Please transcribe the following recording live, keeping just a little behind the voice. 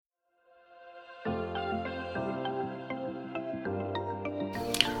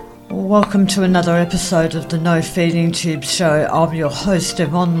Welcome to another episode of the No Feeding Tube Show. I'm your host,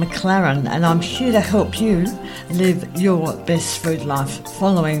 Yvonne McLaren, and I'm here to help you live your best food life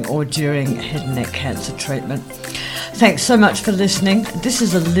following or during head and neck cancer treatment. Thanks so much for listening. This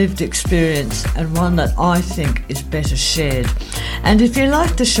is a lived experience and one that I think is better shared. And if you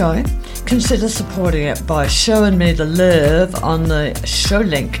like the show, consider supporting it by showing me the love on the show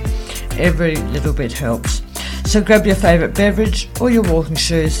link. Every little bit helps. So grab your favourite beverage or your walking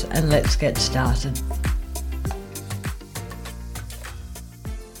shoes and let's get started.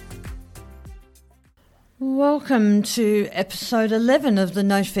 Welcome to episode 11 of the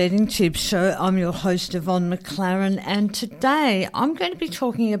No Feeding Tube Show. I'm your host Yvonne McLaren, and today I'm going to be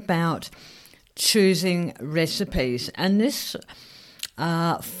talking about choosing recipes, and this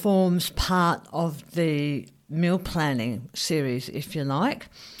forms part of the meal planning series, if you like.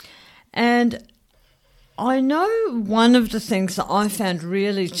 And I know one of the things that I found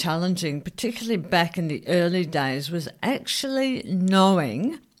really challenging, particularly back in the early days, was actually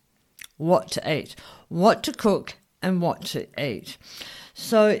knowing what to eat, what to cook and what to eat.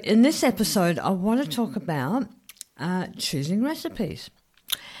 So in this episode, I want to talk about choosing recipes.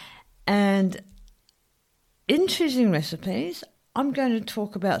 And in choosing recipes, I'm going to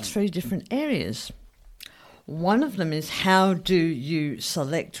talk about 3 different areas. One of them is, how do you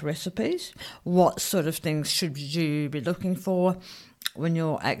select recipes? What sort of things should you be looking for when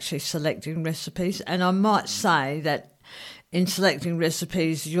you're actually selecting recipes? And I might say that in selecting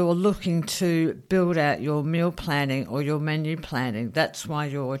recipes, you're looking to build out your meal planning or your menu planning. That's why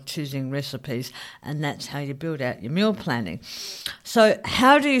you're choosing recipes, and that's how you build out your meal planning. So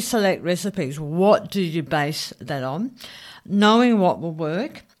how do you select recipes? What do you base that on? Knowing what will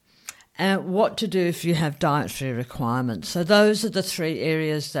work, and what to do if you have dietary requirements. So those are the 3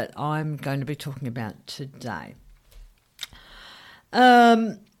 areas that I'm going to be talking about today.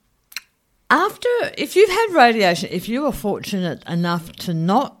 If you've had radiation, if you are fortunate enough to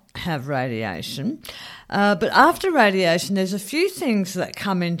not have radiation, but after radiation, there's a few things that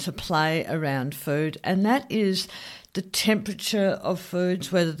come into play around food, and that is the temperature of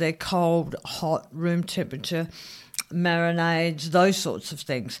foods, whether they're cold, hot, room temperature, marinades, those sorts of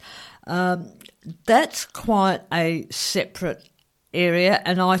things. That's quite a separate area,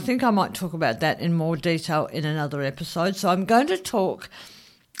 and I think I might talk about that in more detail in another episode. So I'm going to talk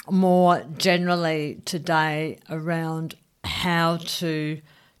more generally today around how to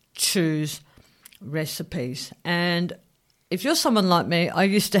choose recipes. And if you're someone like me, I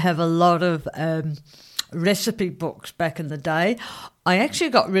used to have a lot of recipe books back in the day. I actually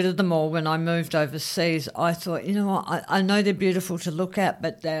got rid of them all when I moved overseas. I thought, you know what, I know they're beautiful to look at,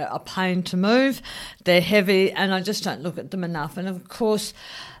 but they're a pain to move. They're heavy, and I just don't look at them enough. And of course,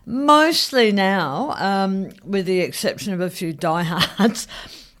 mostly now, with the exception of a few diehards,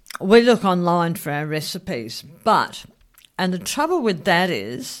 we look online for our recipes. And the trouble with that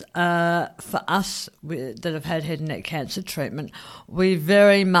is, for us that have had head and neck cancer treatment, we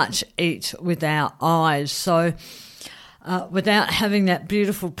very much eat with our eyes. So without having that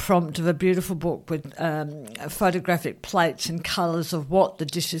beautiful prompt of a beautiful book with photographic plates and colours of what the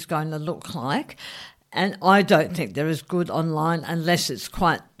dish is going to look like, and I don't think they're as good online unless it's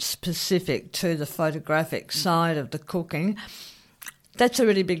quite specific to the photographic side of the cooking. That's a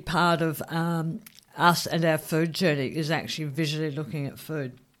really big part of us and our food journey, is actually visually looking at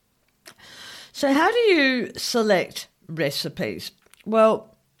food. So how do you select recipes?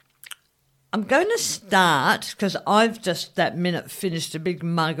 Well, I'm going to start, because I've just that minute finished a big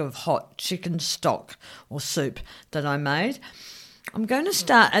mug of hot chicken stock or soup that I made. I'm going to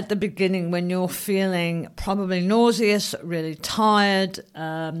start at the beginning when you're feeling probably nauseous, really tired,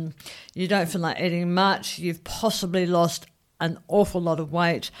 you don't feel like eating much, you've possibly lost an awful lot of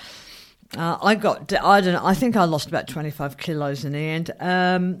weight. I think I lost about 25 kilos in the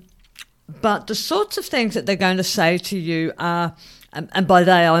end. But the sorts of things that they're going to say to you are, and by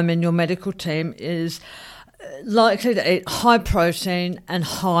they I mean your medical team, is likely to eat high protein and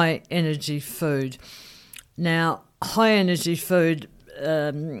high energy food. Now, high energy food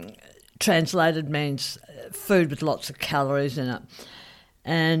translated means food with lots of calories in it.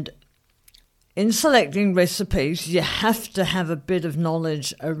 And in selecting recipes, you have to have a bit of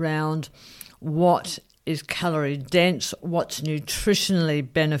knowledge around what is calorie dense, what's nutritionally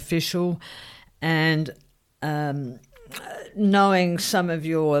beneficial, and knowing some of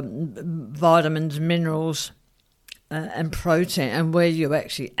your vitamins, minerals, and protein, and where you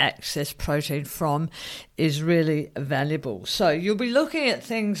actually access protein from, is really valuable. So you'll be looking at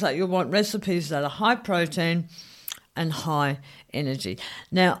things like, you'll want recipes that are high protein and high energy.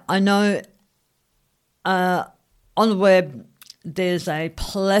 Now, I know on the web there's a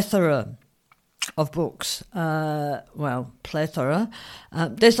plethora of books. Plethora.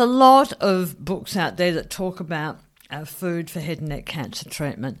 There's a lot of books out there that talk about food for head and neck cancer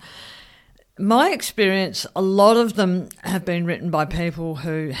treatment. My experience, a lot of them have been written by people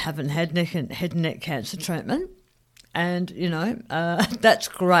who haven't had head and neck cancer treatment. And, that's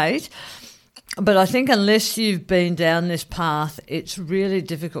great. But I think unless you've been down this path, it's really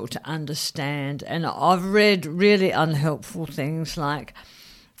difficult to understand. And I've read really unhelpful things like,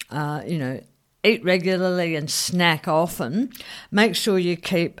 eat regularly and snack often. Make sure you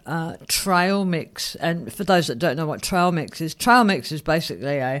keep trail mix. And for those that don't know what trail mix is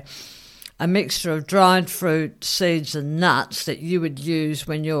basically a mixture of dried fruit, seeds and nuts that you would use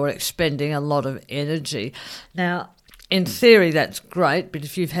when you're expending a lot of energy. Now, in theory, that's great, but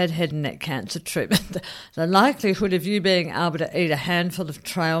if you've had head and neck cancer treatment, the likelihood of you being able to eat a handful of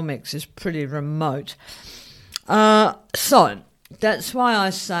trail mix is pretty remote. So that's why I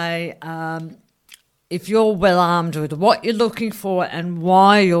say if you're well armed with what you're looking for and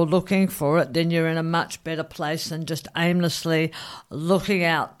why you're looking for it, then you're in a much better place than just aimlessly looking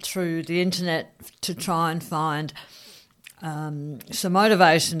out through the internet to try and find some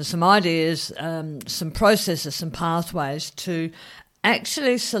motivation, some ideas, some processes, some pathways to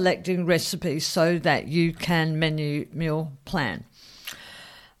actually selecting recipes so that you can meal plan.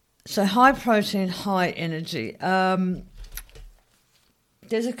 So high protein, high energy. There's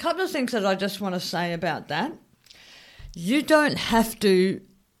a couple of things that I just want to say about that. You don't have to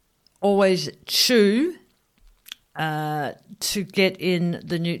always chew to get in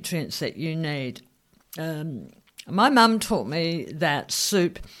the nutrients that you need. My mum taught me that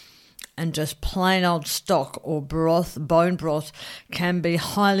soup and just plain old stock or broth, bone broth, can be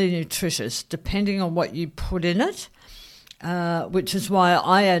highly nutritious depending on what you put in it, which is why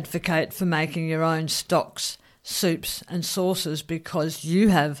I advocate for making your own stocks, soups and sauces, because you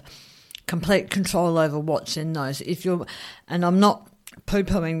have complete control over what's in those. And I'm not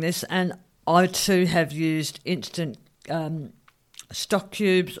poo-pooing this, and I too have used instant stock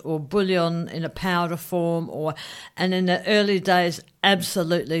cubes or bouillon in a powder form, and in the early days,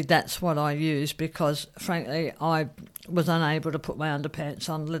 absolutely that's what I used, because frankly I was unable to put my underpants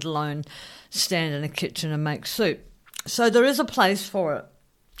on, let alone stand in a kitchen and make soup. So there is a place for it.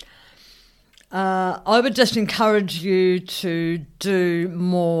 I would just encourage you to do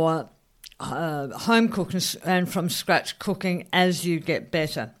more home cooking and from scratch cooking as you get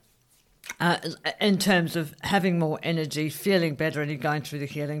better. In terms of having more energy, feeling better, and you're going through the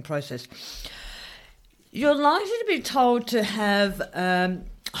healing process. You're likely to be told to have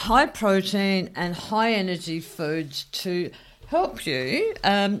high protein and high energy foods to help you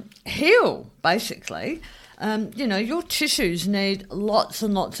heal, basically. Your tissues need lots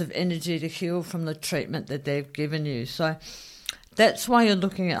and lots of energy to heal from the treatment that they've given you. So that's why you're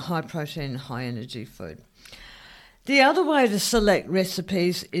looking at high protein, high energy food. The other way to select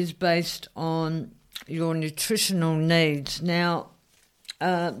recipes is based on your nutritional needs. Now,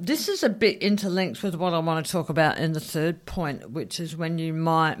 this is a bit interlinked with what I want to talk about in the third point, which is when you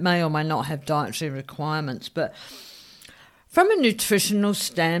may or may not have dietary requirements. But from a nutritional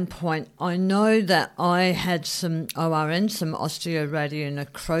standpoint, I know that I had some ORN, some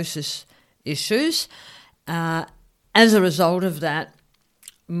osteoradionecrosis issues. As a result of that,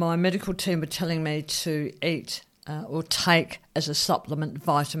 my medical team were telling me to eat or take as a supplement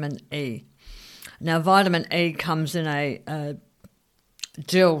vitamin E. Now, vitamin E comes in a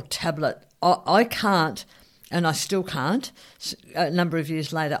gel tablet. I can't, and I still can't, a number of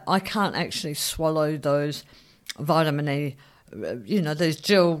years later, I can't actually swallow those vitamin E, those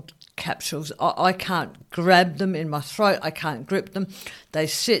gel capsules. I can't grab them in my throat. I can't grip them. They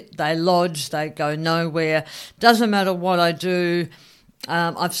sit, they lodge, they go nowhere. Doesn't matter what I do.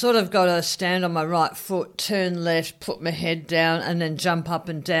 I've sort of got to stand on my right foot, turn left, put my head down, and then jump up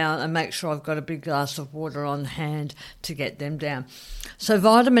and down and make sure I've got a big glass of water on hand to get them down. So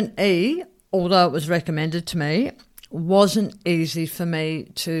vitamin E, although it was recommended to me, wasn't easy for me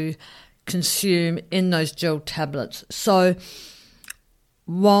to consume in those gel tablets. So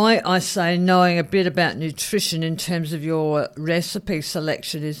why I say knowing a bit about nutrition in terms of your recipe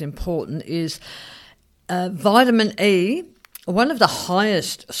selection is important is vitamin E. One of the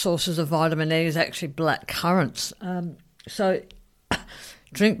highest sources of vitamin E is actually black currants. So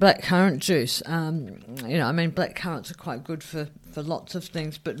drink black currant juice. Black currants are quite good for lots of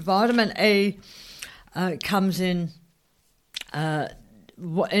things. But vitamin E comes in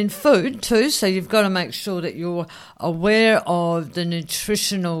food too, so you've got to make sure that you're aware of the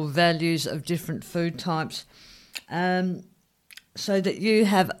nutritional values of different food types so that you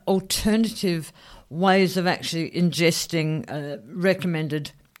have alternative ways of actually ingesting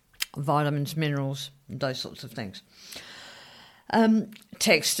recommended vitamins, minerals, those sorts of things.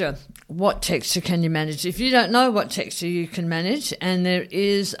 Texture. What texture can you manage? If you don't know what texture you can manage, and there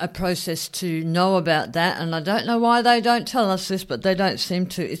is a process to know about that, and I don't know why they don't tell us this, but they don't seem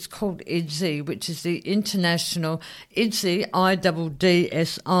to. It's called IDSI, which is the International, IDSI,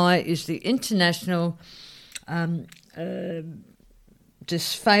 IDDSI, is the International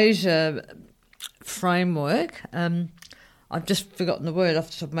Dysphagia Framework. I've just forgotten the word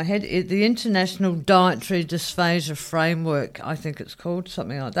off the top of my head. The International Dietary Dysphagia Framework, I think it's called,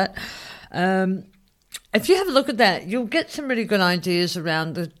 something like that. If you have a look at that, you'll get some really good ideas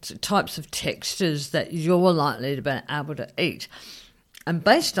around the types of textures that you're likely to be able to eat. And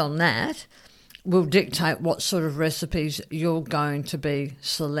based on that, will dictate what sort of recipes you're going to be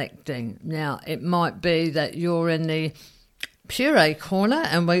selecting. Now, it might be that you're in the puree corner,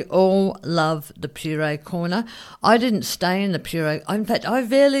 and we all love the puree corner. I didn't stay in the puree. In fact, I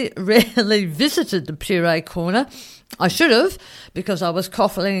rarely visited the puree corner. I should have, because I was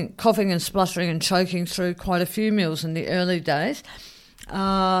coughing and spluttering and choking through quite a few meals in the early days.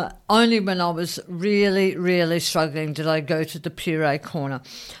 Only when I was really, really struggling did I go to the puree corner.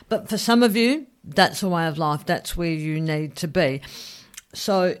 But for some of you, that's a way of life. That's where you need to be.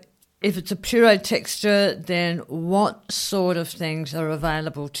 So if it's a puree texture, then what sort of things are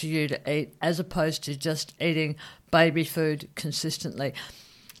available to you to eat as opposed to just eating baby food consistently?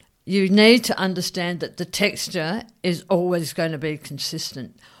 You need to understand that the texture is always going to be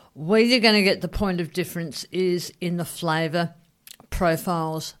consistent. Where you're going to get the point of difference is in the flavour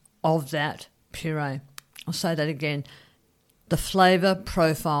profiles of that puree. I'll say that again. The flavour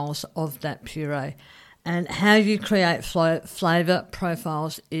profiles of that puree. And how you create flavour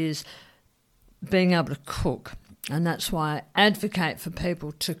profiles is being able to cook. And that's why I advocate for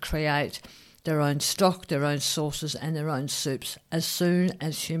people to create their own stock, their own sauces and their own soups as soon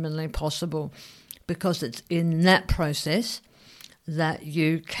as humanly possible, because it's in that process that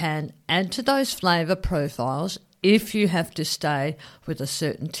you can add to those flavour profiles if you have to stay with a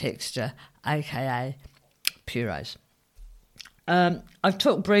certain texture, aka purees. I've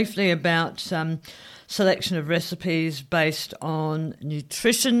talked briefly about selection of recipes based on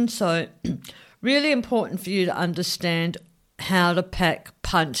nutrition, so really important for you to understand how to pack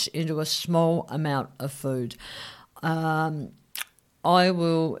punch into a small amount of food. I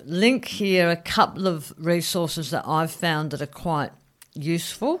will link here a couple of resources that I've found that are quite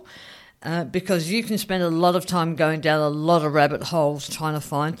useful, because you can spend a lot of time going down a lot of rabbit holes trying to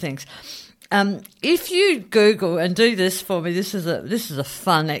find things. If you Google, and do this for me, this is a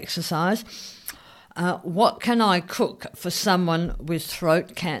fun exercise. What can I cook for someone with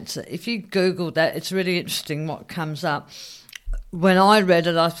throat cancer? If you Google that, it's really interesting what comes up. When I read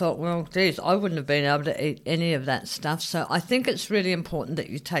it, I thought, well, geez, I wouldn't have been able to eat any of that stuff. So I think it's really important that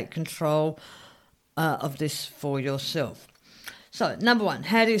you take control of this for yourself. So, number one,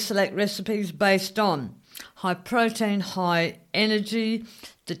 how do you select recipes based on high protein, high energy,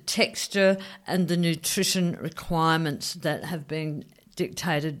 the texture and the nutrition requirements that have been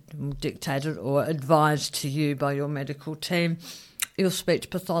dictated or advised to you by your medical team, your speech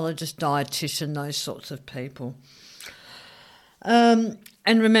pathologist, dietitian, those sorts of people. And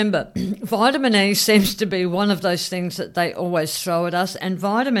remember, vitamin E seems to be one of those things that they always throw at us, and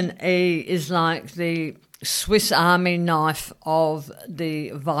vitamin E is like the Swiss Army knife of the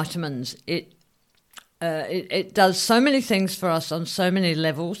vitamins. It does so many things for us on so many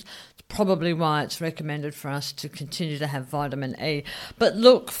levels. It's probably why it's recommended for us to continue to have vitamin E. But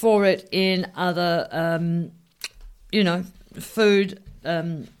look for it in other, food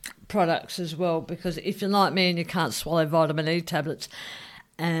products as well, because if you're like me and you can't swallow vitamin E tablets,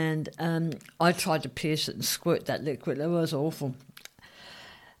 and I tried to pierce it and squirt that liquid, it was awful.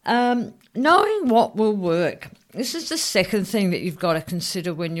 Knowing what will work. This is the second thing that you've got to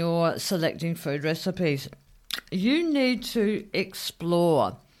consider when you're selecting food recipes. You need to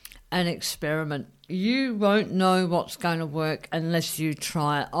explore and experiment. You won't know what's going to work unless you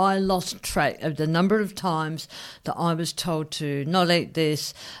try it. I lost track of the number of times that I was told to not eat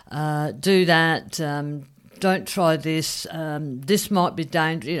this, do that, don't try this, this might be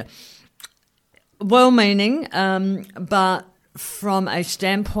dangerous. Well-meaning, but from a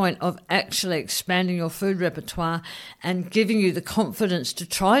standpoint of actually expanding your food repertoire and giving you the confidence to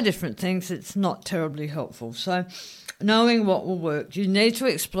try different things, it's not terribly helpful. So knowing what will work, you need to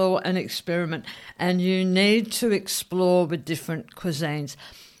explore and experiment, and you need to explore with different cuisines.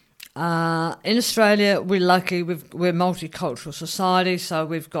 In Australia, we're lucky, we're a multicultural society, so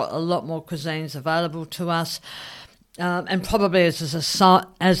we've got a lot more cuisines available to us. and probably as a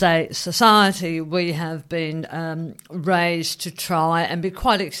society, we have been raised to try and be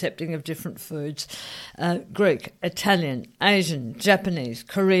quite accepting of different foods. Greek, Italian, Asian, Japanese,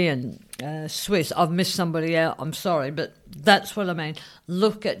 Korean, Swiss. I've missed somebody out, I'm sorry, but that's what I mean.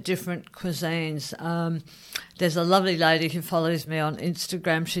 Look at different cuisines. There's a lovely lady who follows me on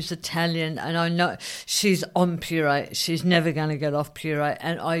Instagram. She's Italian, and I know she's on puree. She's never going to get off puree,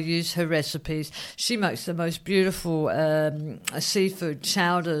 and I use her recipes. She makes the most beautiful seafood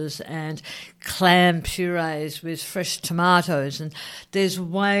chowders and clam purees with fresh tomatoes, and there's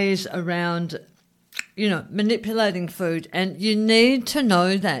ways around, manipulating food, and you need to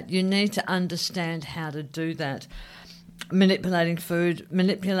know that. You need to understand how to do that. Manipulating food,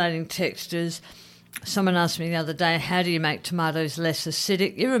 manipulating textures. Someone asked me the other day, how do you make tomatoes less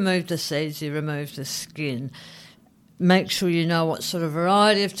acidic? You remove the seeds, you remove the skin. Make sure you know what sort of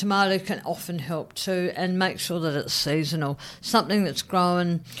variety of tomato can often help too, and make sure that it's seasonal. Something that's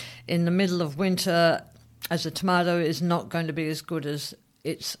grown in the middle of winter as a tomato is not going to be as good as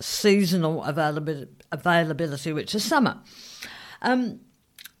its seasonal availability, which is summer.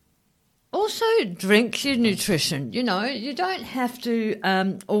 Also, drink your nutrition. You don't have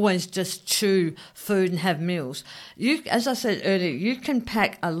to always just chew food and have meals. As I said earlier, you can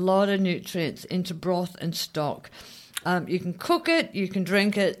pack a lot of nutrients into broth and stock. You can cook it, you can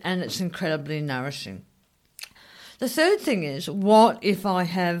drink it, and it's incredibly nourishing. The third thing is, what if I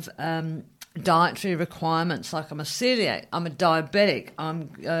have dietary requirements, like I'm a celiac, I'm a diabetic, I'm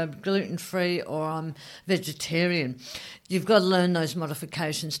gluten-free, or I'm vegetarian? You've got to learn those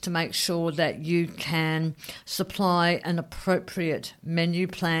modifications to make sure that you can supply an appropriate menu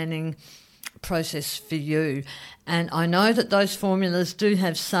planning process for you. And I know that those formulas do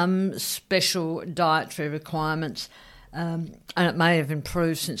have some special dietary requirements, and it may have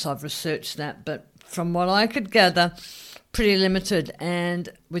improved since I've researched that, but from what I could gather, pretty limited, and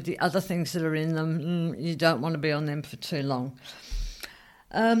with the other things that are in them, you don't want to be on them for too long.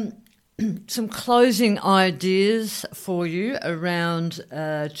 Some closing ideas for you around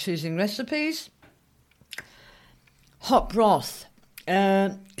choosing recipes. Hot broth.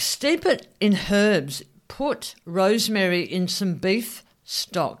 Steep it in herbs. Put rosemary in some beef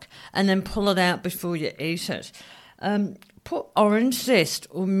stock and then pull it out before you eat it. Put orange zest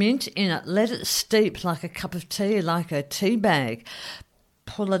or mint in it. Let it steep like a cup of tea, like a tea bag.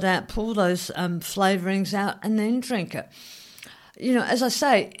 Pull it out, pull those flavourings out, and then drink it. As I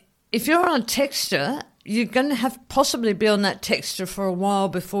say, if you're on a texture, you're going to have possibly be on that texture for a while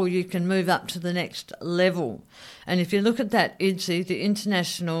before you can move up to the next level. And if you look at that IDSI, the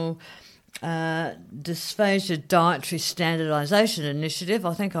International Dysphagia Dietary Standardisation Initiative,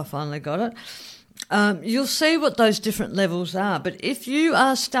 I think I finally got it, you'll see what those different levels are. But if you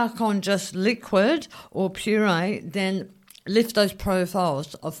are stuck on just liquid or puree, then lift those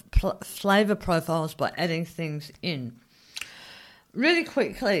profiles of flavour profiles by adding things in. Really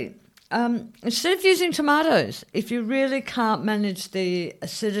quickly, instead of using tomatoes, if you really can't manage the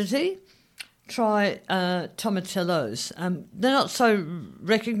acidity, try tomatillos. They're not so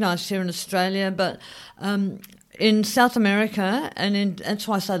recognised here in Australia, but in South America, that's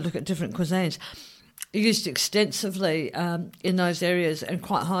why I say look at different cuisines, used extensively in those areas, and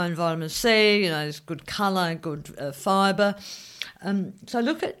quite high in vitamin C, there's good colour, good fibre. So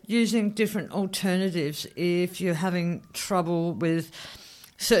look at using different alternatives if you're having trouble with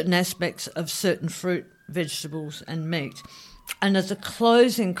certain aspects of certain fruit, vegetables and meat. And as a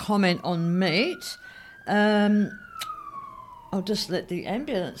closing comment on meat, I'll just let the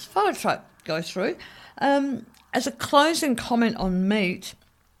ambulance fire truck go through. As a closing comment on meat,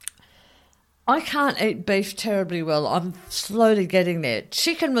 I can't eat beef terribly well. I'm slowly getting there.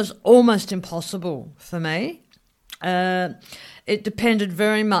 Chicken was almost impossible for me. It depended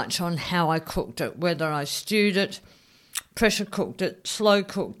very much on how I cooked it, whether I stewed it, pressure cooked it, slow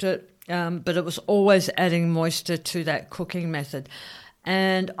cooked it, but it was always adding moisture to that cooking method.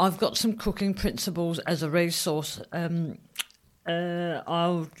 And I've got some cooking principles as a resource.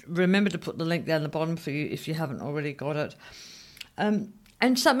 I'll remember to put the link down the bottom for you if you haven't already got it.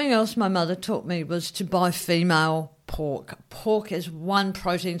 And something else my mother taught me was to buy female pork. Pork is one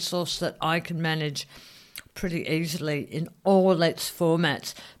protein source that I can manage pretty easily in all its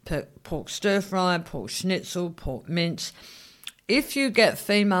formats. Pork stir-fry, pork schnitzel, pork mince. If you get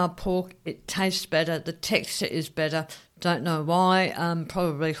female pork, it tastes better, the texture is better. Don't know why,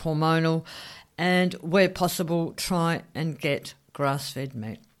 probably hormonal. And where possible, try and get grass-fed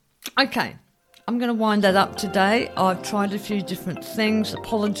meat. Okay, I'm going to wind that up today. I've tried a few different things.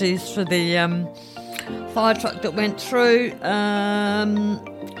 Apologies for the fire truck that went through.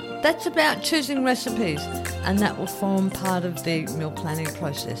 that's about choosing recipes, and that will form part of the meal planning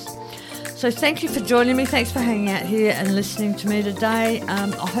process. So thank you for joining me. Thanks for hanging out here and listening to me today. I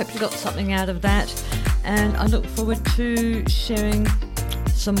hope you got something out of that, and I look forward to sharing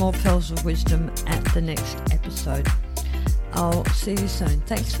some more pearls of wisdom at the next episode. I'll see you soon.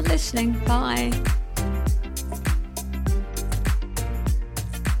 Thanks for listening. Bye.